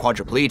end up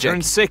quadriplegic.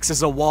 Turn 6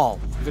 is a wall.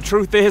 The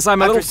truth is,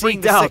 I'm a little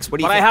freaked out,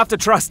 but I have to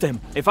trust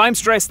him. If I'm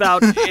stressed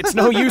out, it's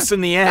no use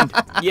in the end.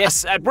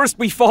 Yes, at worst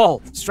we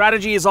fall.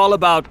 Strategy is all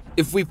about...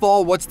 If we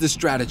fall, what's the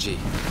strategy?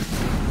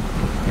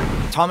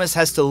 Thomas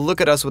has to look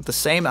at us with the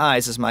same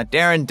eyes as my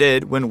Darren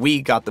did when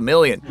we got the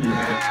million.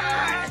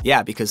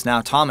 Yeah, because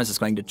now Thomas is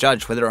going to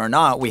judge whether or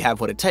not we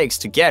have what it takes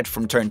to get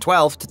from turn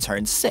 12 to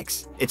turn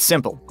 6. It's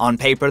simple. On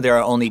paper, there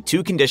are only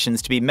 2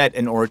 conditions to be met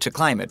in order to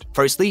climb it.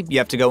 Firstly, you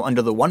have to go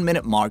under the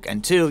 1-minute mark,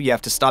 and 2, you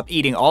have to stop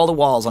eating all the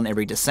walls on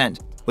every descent.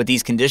 With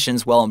these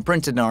conditions well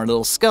imprinted in our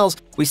little skulls,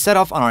 we set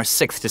off on our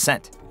 6th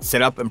descent.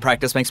 Sit up and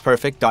practice makes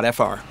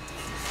perfect.fr.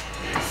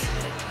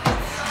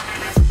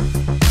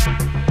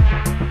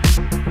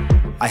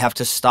 I have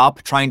to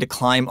stop trying to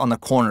climb on the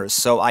corners,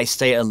 so I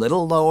stay a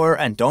little lower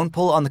and don't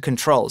pull on the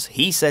controls.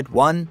 He said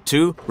 1,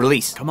 2,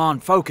 release. Come on,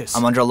 focus.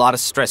 I'm under a lot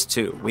of stress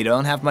too. We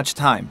don't have much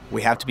time.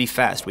 We have to be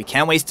fast. We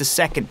can't waste a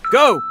second.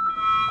 Go!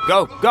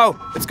 Go, go.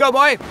 Let's go,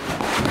 boy.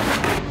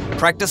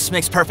 Practice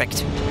makes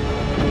perfect.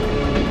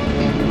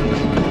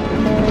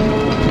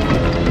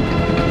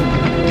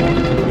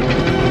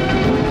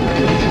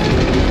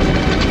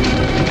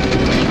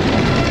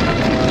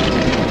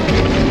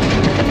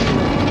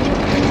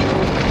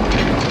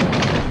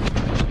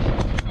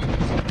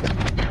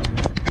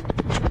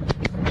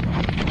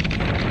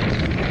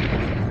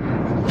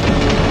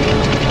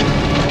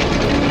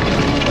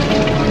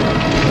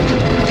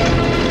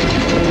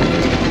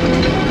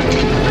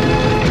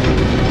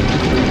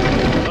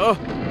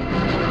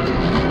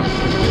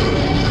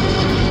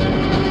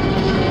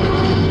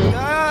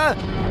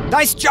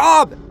 Nice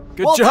job!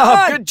 Good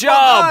job, good job!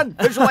 Well done.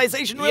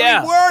 Visualization really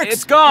yeah, works!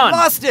 It's gone! We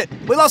lost it!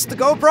 We lost the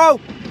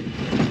GoPro!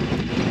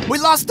 We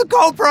lost the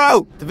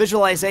GoPro! The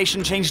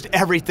visualization changed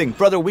everything.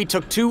 Brother, we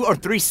took 2 or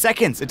 3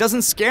 seconds. It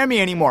doesn't scare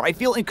me anymore. I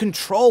feel in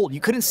control.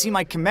 You couldn't see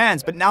my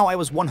commands, but now I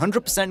was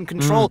 100% in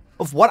control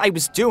of what I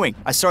was doing.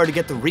 I started to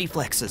get the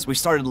reflexes. We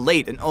started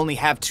late and only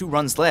have 2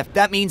 runs left.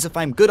 That means if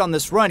I'm good on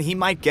this run, he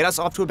might get us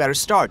off to a better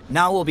start.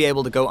 Now we'll be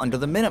able to go under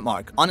the minute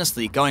mark.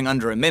 Honestly, going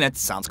under a minute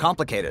sounds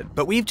complicated,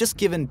 but we've just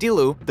given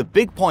Dilu the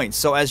big points,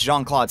 so as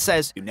Jean-Claude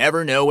says, you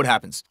never know what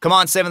happens. Come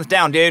on, 7th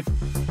down, dude.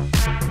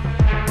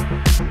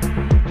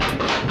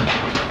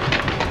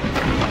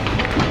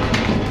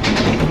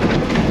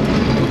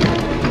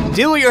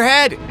 Deal with your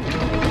head!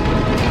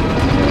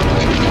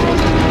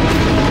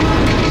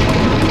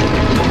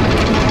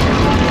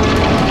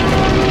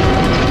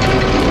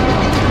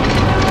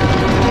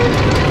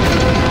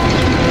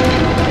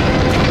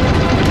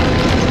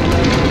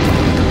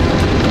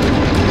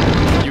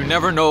 You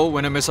never know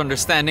when a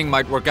misunderstanding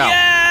might work out.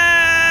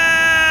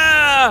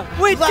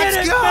 Yeah! We did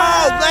it,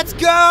 man! Let's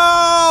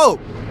go!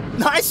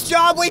 Nice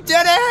job, we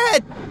did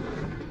it!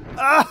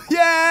 Oh,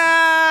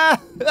 yeah!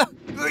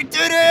 We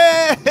did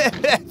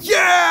it!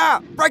 Yeah!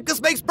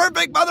 Practice makes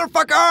perfect,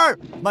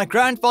 motherfucker! My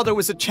grandfather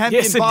was a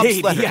champion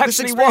bobsledder. He This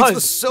actually experience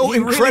was so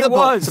incredible.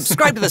 Really was.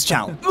 Subscribe to this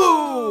channel.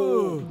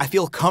 Ooh! I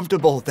feel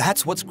comfortable.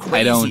 That's what's crazy.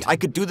 I don't. I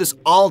could do this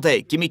all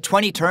day. Give me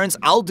 20 turns,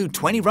 I'll do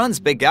 20 runs,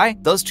 big guy.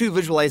 Those 2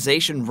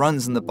 visualization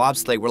runs in the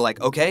bobsleigh were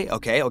like, okay,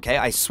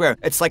 I swear.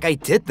 It's like I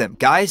did them.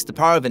 Guys, the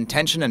power of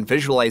intention and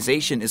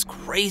visualization is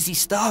crazy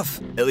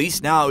stuff. At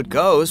least now it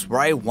goes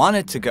where I want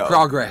it to go.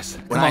 Progress.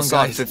 When Come I on,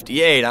 saw guys.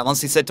 58, I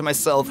honestly said to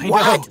myself, I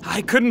what? know.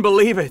 I couldn't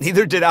believe it.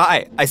 Neither did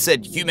I. I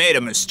said, you made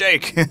a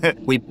mistake.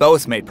 We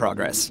both made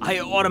progress. I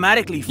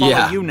automatically follow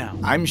Yeah. you now.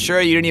 I'm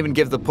sure you didn't even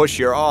give the push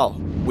your all.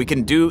 We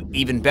can do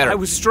even better. I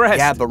was stressed.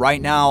 Yeah, but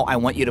right now, I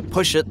want you to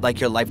push it like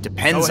your life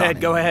depends on it.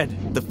 Go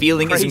ahead. The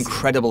feeling Crazy. is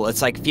incredible.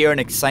 It's like fear and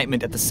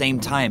excitement at the same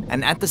time.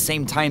 And at the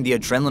same time, the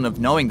adrenaline of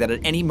knowing that at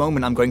any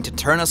moment I'm going to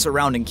turn us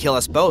around and kill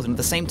us both. And at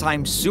the same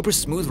time, super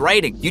smooth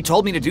riding. You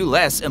told me to do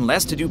less and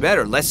less to do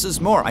better. Less is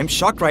more. I'm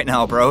shocked right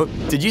now, bro.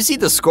 Did you see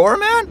the score,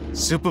 man?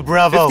 Super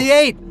bravo.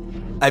 58.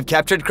 I've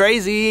captured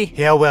crazy.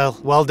 Yeah,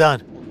 well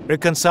done. We're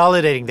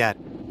consolidating that.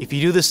 If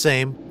you do the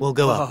same, we'll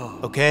go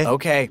up, okay?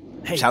 Okay.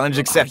 Hey, Challenge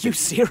accepted. Are you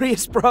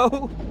serious,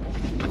 bro?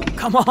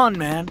 Come on,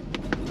 man.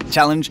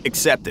 Challenge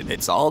accepted.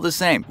 It's all the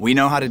same. We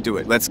know how to do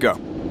it. Let's go.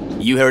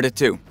 You heard it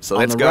too. So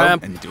On let's the go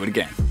ramp. and do it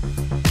again.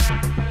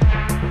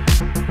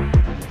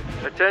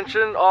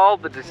 Attention all,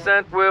 the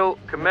descent will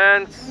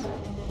commence.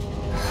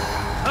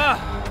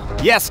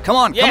 Yes, come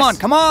on, Yes. come on,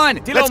 come on.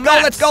 Dilo Let's go,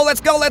 Max. let's go,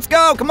 let's go, let's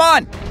go. Come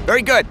on.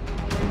 Very good.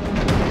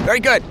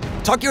 Very good.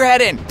 Tuck your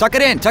head in. Tuck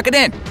it in. Tuck it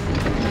in.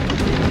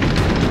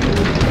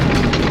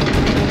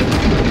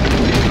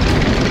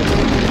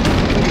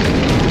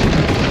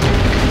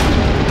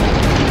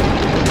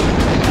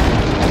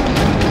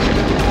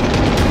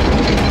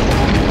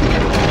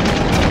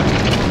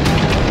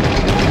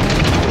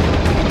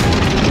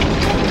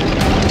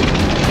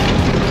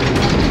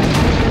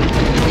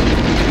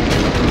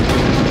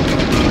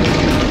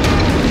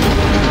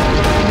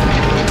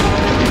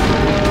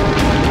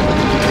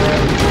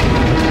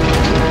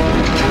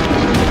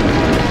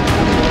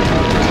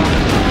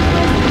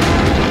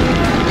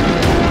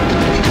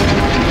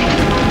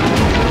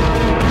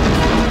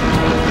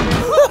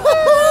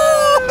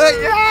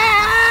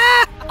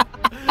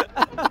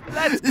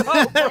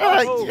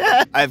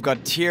 I've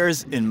got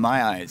tears in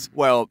my eyes.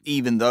 Well,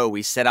 even though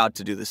we set out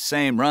to do the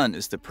same run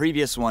as the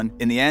previous one,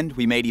 in the end,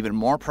 we made even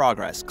more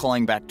progress,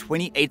 clawing back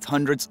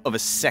 28/100ths of a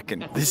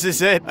second. This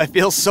is it. I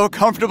feel so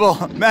comfortable.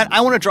 Man,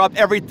 I want to drop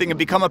everything and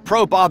become a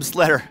pro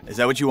bobsledder. Is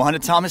that what you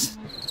wanted, Thomas?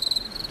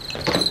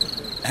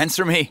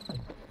 Answer me.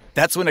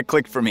 That's when it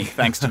clicked for me,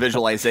 thanks to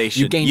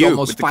visualization. You gained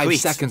almost 5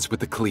 seconds with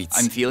the cleats.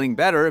 I'm feeling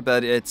better,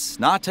 but it's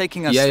not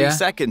taking us Yeah, 3 yeah.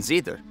 seconds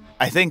either.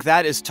 I think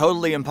that is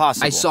totally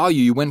impossible. I saw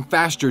you. You went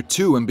faster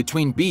too, and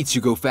between beats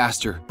you go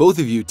faster. Both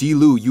of you,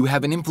 D-Lou, you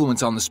have an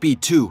influence on the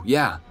speed too.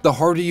 Yeah. The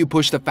harder you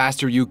push, the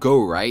faster you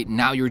go, right?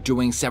 Now you're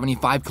doing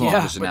 75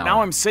 kilometers an but hour.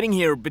 now I'm sitting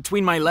here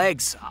between my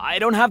legs. I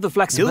don't have the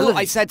flexibility. Dilu,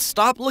 I said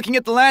stop looking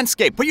at the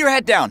landscape. Put your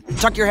head down.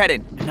 Tuck your head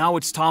in. And now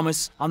it's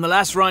Thomas. On the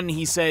last run,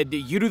 he said,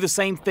 you do the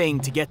same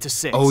thing to get to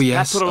 6. Oh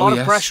yes. That put a oh, lot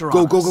yes. of pressure go,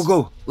 on go, us. go,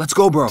 go. Let's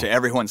go, bro. To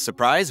everyone's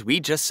surprise, we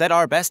just set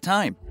our best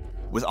time,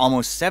 with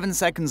almost 7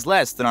 seconds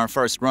less than our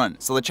first run,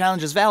 so the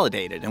challenge is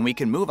validated and we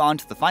can move on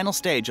to the final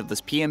stage of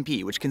this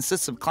PMP, which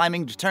consists of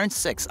climbing to turn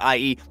 6,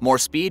 i.e. more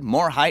speed,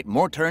 more height,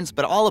 more turns,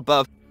 but all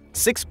above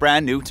 6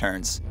 brand new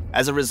turns.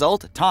 As a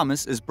result,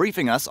 Thomas is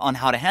briefing us on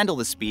how to handle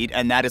the speed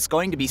and that it's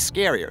going to be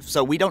scarier,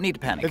 so we don't need to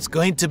panic. It's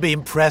going to be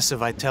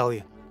impressive, I tell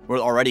you. We're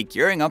already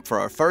gearing up for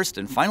our first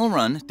and final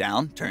run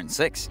down turn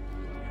 6.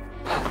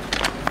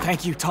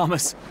 Thank you,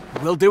 Thomas.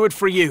 We'll do it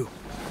for you.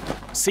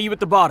 See you at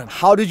the bottom.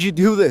 How did you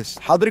do this?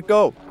 How did it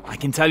go? I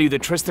can tell you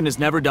that Tristan has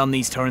never done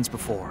these turns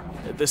before.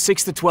 The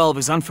 6 to 12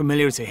 is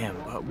unfamiliar to him,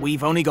 but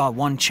we've only got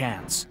one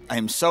chance. I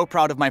am so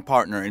proud of my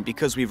partner, and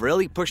because we've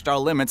really pushed our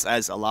limits,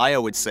 as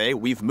Alaya would say,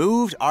 we've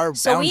moved our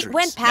boundaries. So we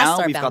went past now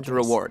our we've got the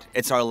reward.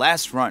 It's our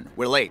last run.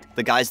 We're late.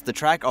 The guys at the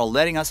track are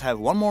letting us have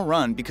one more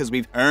run because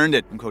we've earned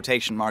it, in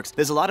quotation marks.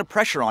 There's a lot of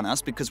pressure on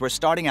us because we're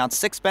starting out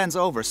 6 bends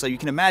over, so you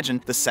can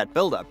imagine the set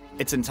buildup.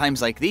 It's in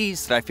times like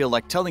these that I feel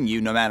like telling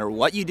you, no matter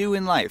what you do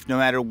in life, no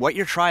matter what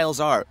your trials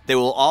are, there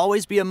will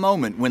always be a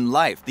moment when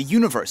life, the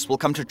universe, will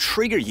come to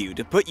trigger you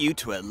to put you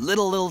to a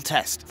little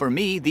test. For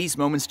me, these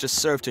moments just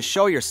serve to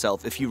show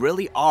yourself if you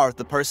really are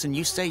the person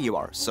you say you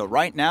are. So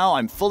right now,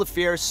 I'm full of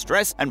fear,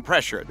 stress, and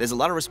pressure. There's a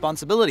lot of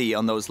responsibility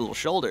on those little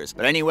shoulders.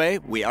 But anyway,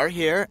 we are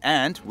here,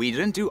 and we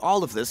didn't do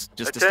all of this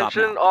just to stop now.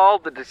 Attention all,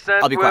 the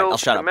descent I'll be quiet, will I'll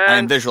shut up. I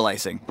am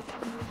visualizing.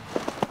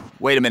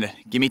 Wait a minute,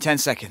 give me 10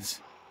 seconds.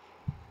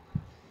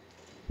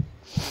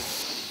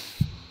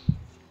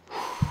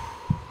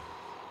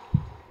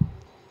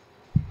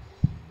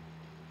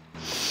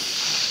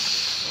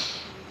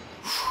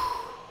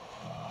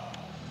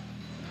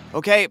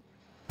 Okay.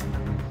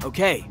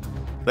 Okay.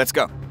 Let's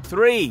go.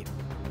 3,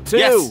 2,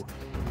 Yes.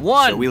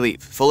 1. So we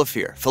leave, full of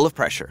fear, full of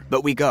pressure,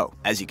 but we go.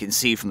 As you can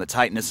see from the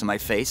tightness of my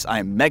face, I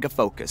am mega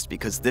focused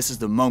because this is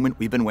the moment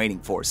we've been waiting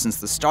for since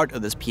the start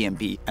of this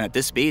PMP, and at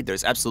this speed,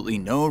 there's absolutely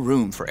no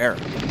room for error.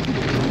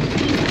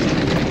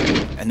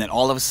 And then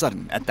all of a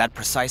sudden, at that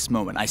precise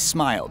moment, I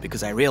smile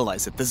because I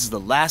realize that this is the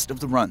last of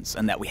the runs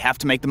and that we have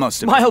to make the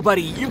most of it. Smile,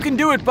 buddy. You can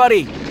do it,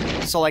 buddy.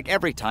 So like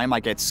every time I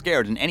get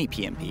scared in any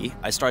PMP,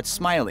 I start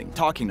smiling,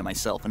 talking to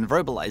myself, and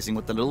verbalizing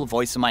what the little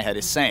voice in my head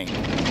is saying.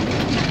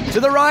 To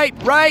the right,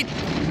 right!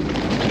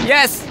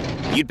 Yes!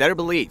 You'd better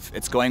believe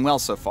it's going well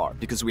so far,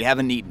 because we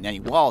haven't eaten any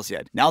walls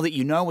yet. Now that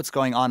you know what's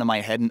going on in my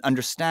head and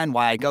understand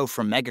why I go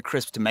from mega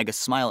crisp to mega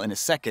smile in a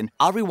second,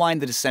 I'll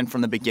rewind the descent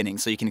from the beginning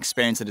so you can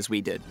experience it as we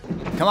did.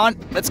 Come on,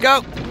 let's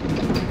go!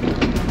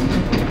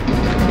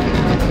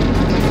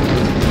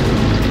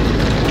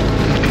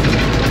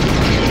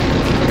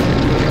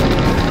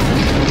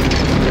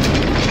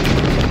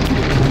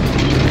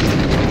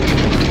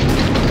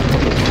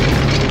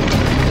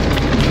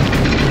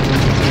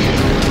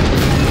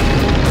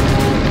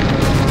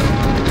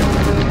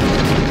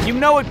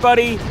 Know it,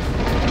 buddy.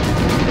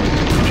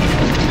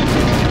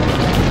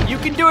 You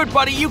can do it,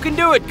 buddy. You can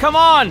do it. Come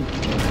on.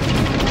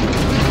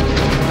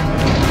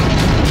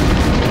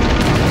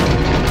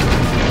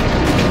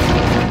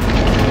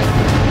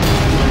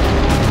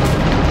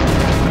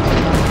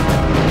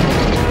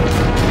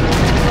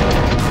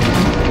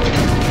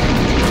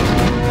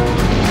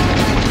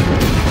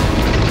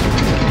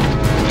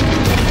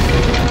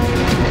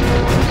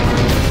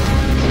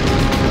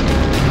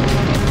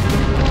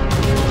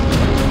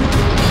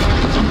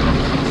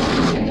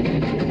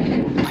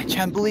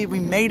 I can't believe we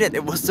made it.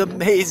 It was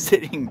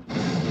amazing.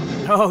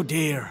 Oh,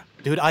 dear.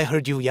 Dude, I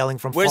heard you yelling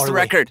from far away. Where's the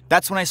record?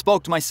 That's when I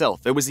spoke to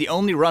myself. It was the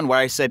only run where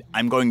I said,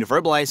 I'm going to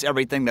verbalize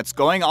everything that's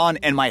going on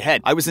in my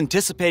head. I was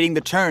anticipating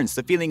the turns.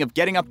 The feeling of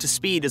getting up to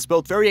speed is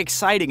both very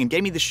exciting and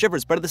gave me the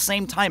shivers, but at the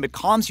same time, it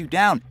calms you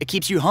down. It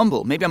keeps you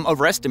humble. Maybe I'm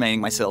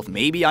overestimating myself.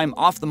 Maybe I'm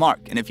off the mark.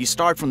 And if you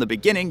start from the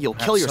beginning, you'll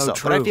kill yourself.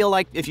 So but I feel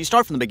like if you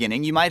start from the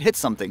beginning, you might hit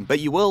something, but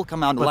you will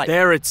come out alive. But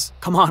there it's,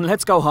 come on,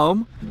 let's go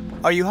home.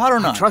 Are you hot or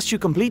not? I trust you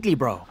completely,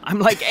 bro. I'm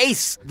like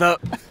Ace, the...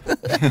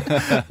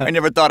 I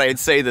never thought I'd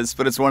say this,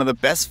 but it's one of the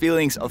best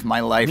feelings of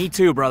my life. Me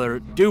too, brother.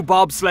 Do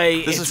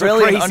bobsleigh. This it's is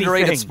really a an crazy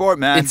underrated thing. sport,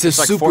 man. It's a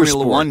like super Formula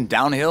sport. 1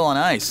 downhill on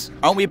ice.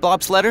 Aren't we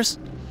bobsledders?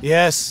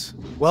 Yes.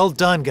 Well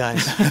done,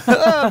 guys.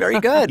 Very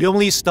good. You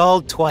only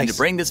stalled twice. And to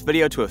bring this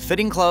video to a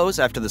fitting close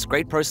after this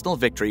great personal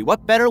victory,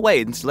 what better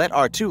way than to let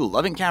our two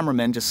loving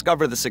cameramen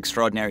discover this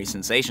extraordinary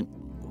sensation?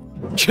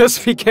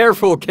 Just be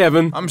careful,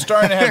 Kevin. I'm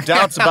starting to have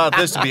doubts about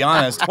this, to be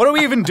honest. What are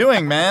we even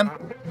doing, man?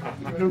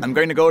 I'm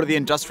going to go to the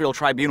industrial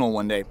tribunal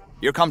one day.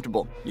 You're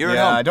comfortable. You're at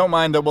Yeah, home. I don't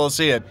mind that we'll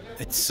see it.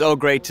 It's so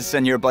great to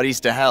send your buddies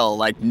to hell,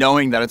 like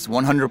knowing that it's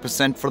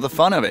 100% for the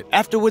fun of it.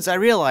 Afterwards, I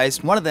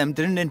realized one of them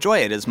didn't enjoy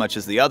it as much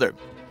as the other.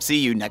 See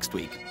you next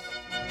week.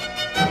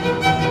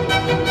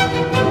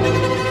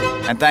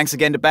 And thanks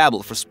again to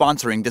Babbel for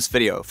sponsoring this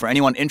video. For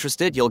anyone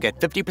interested, you'll get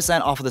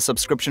 50% off of the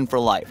subscription for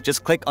life.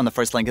 Just click on the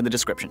first link in the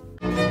description.